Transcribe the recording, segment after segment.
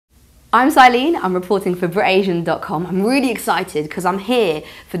I'm Eileen, I'm reporting for BritAsian.com. I'm really excited because I'm here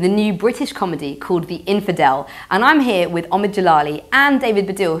for the new British comedy called The Infidel, and I'm here with Omid Djalili and David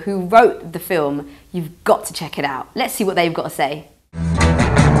Baddiel, who wrote the film. You've got to check it out. Let's see what they've got to say.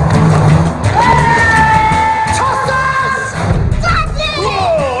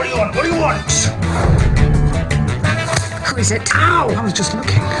 Whoa, what do you want? Who is it? Ow! I was just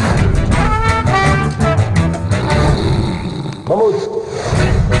looking. Mahmoud,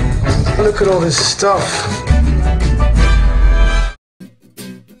 look at all this stuff.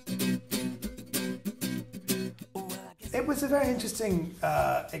 It was a very interesting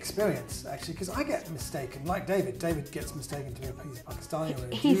experience, actually, because I get mistaken, like David. David gets mistaken to be a Pakistani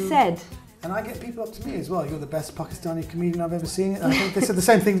or a He Jew. said. And I get people up to me as well. You're the best Pakistani comedian I've ever seen. And I think they said the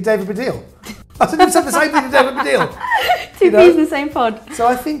same thing to David Baddiel. I think they said the same thing to David Baddiel. Two peas in the same pod. So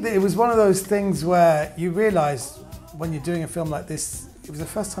I think that it was one of those things where you realise when you're doing a film like this, it was the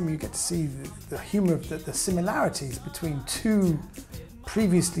first time you get to see the humour of the similarities between two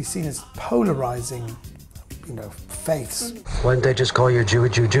previously seen as polarising, faiths. Why didn't they just call you a Jew a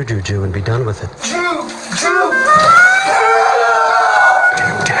Jew and be done with it? Jew!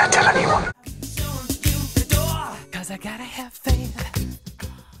 Don't dare tell anyone.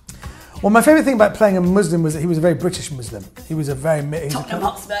 Well, my favourite thing about playing a Muslim was that he was a very British Muslim. He was a very... Tottenham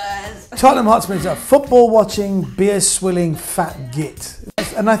Hotspurs. Tottenham Hotspurs, a football-watching, beer-swilling, fat git.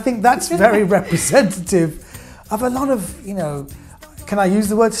 And I think that's very representative of a lot of, can I use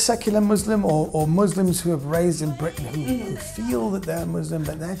the word secular Muslim or Muslims who have raised in Britain who feel that they're Muslim,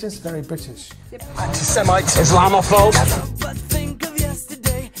 but they're just very British. Yep. Anti-Semites, Islamophobes.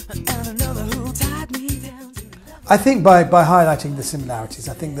 I think by highlighting the similarities,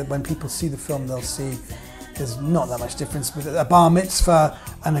 I think that when people see the film, they'll see there's not that much difference with a bar mitzvah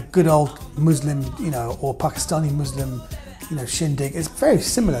and a good old Muslim, or Pakistani Muslim, shindig. It's very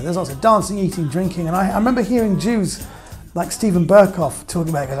similar. There's lots of dancing, eating, drinking, and I remember hearing Jews like Stephen Berkoff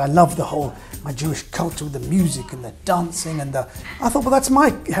talking about it, because I love my Jewish culture with the music and the dancing and I thought, well, that's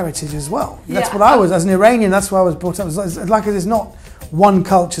my heritage as well. That's what I was, as an Iranian, that's why I was brought up. It's like it's not one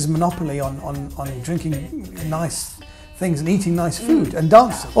culture's monopoly on drinking nice things and eating nice food and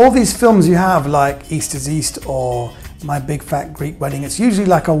dancing. All these films you have, like East is East or My Big Fat Greek Wedding, it's usually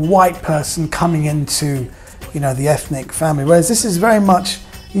like a white person coming into, the ethnic family, whereas this is very much,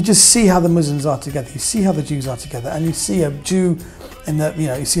 you just see how the Muslims are together, you see how the Jews are together, and you see a Jew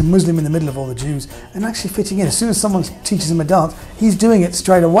you see a Muslim in the middle of all the Jews and actually fitting in. As soon as someone teaches him a dance, he's doing it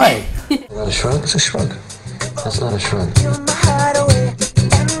straight away. Not a shrug? It's a shrug. That's not a shrug.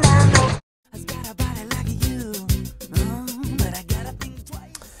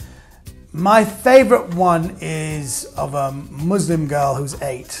 My favourite one is of a Muslim girl who's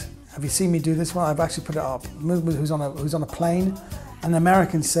 8. Have you seen me do this one? I've actually put it up. Who's on a plane, and the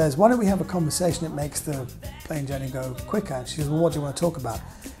American says, "Why don't we have a conversation? It makes the plane journey go quicker." And she goes, "Well, what do you want to talk about?"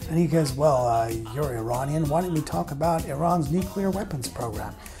 And he goes, "Well, you're Iranian. Why don't we talk about Iran's nuclear weapons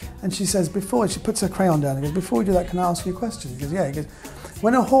program?" And she says, she puts her crayon down and goes, "Before we do that, can I ask you a question?" He goes, "Yeah." He goes,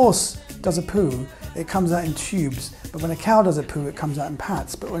 "When a horse does a poo, it comes out in tubes, but when a cow does a poo, it comes out in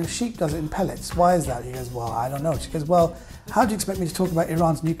pats, but when a sheep does it in pellets. Why is that?" He goes, "Well, I don't know." She goes, "Well, how do you expect me to talk about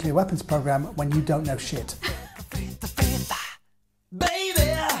Iran's nuclear weapons program when you don't know shit?"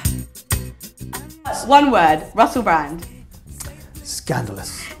 One word, Russell Brand.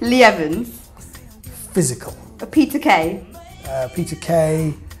 Scandalous. Lee Evans. Physical. Peter Kay. Peter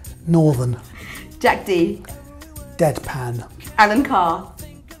Kay. Northern. Jack D. Deadpan. Alan Carr.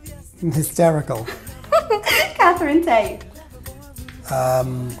 Hysterical. Catherine Tate.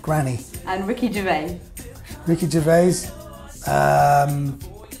 Granny. And Ricky Gervais. Ricky Gervais.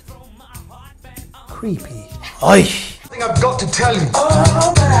 Creepy. Oi! Thing I've got to tell you.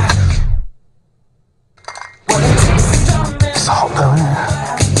 It's hot though, isn't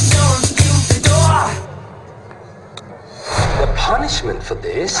The punishment for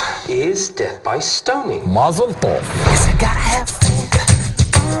this is death by stoning. Mazel tov. Yes, I gotta have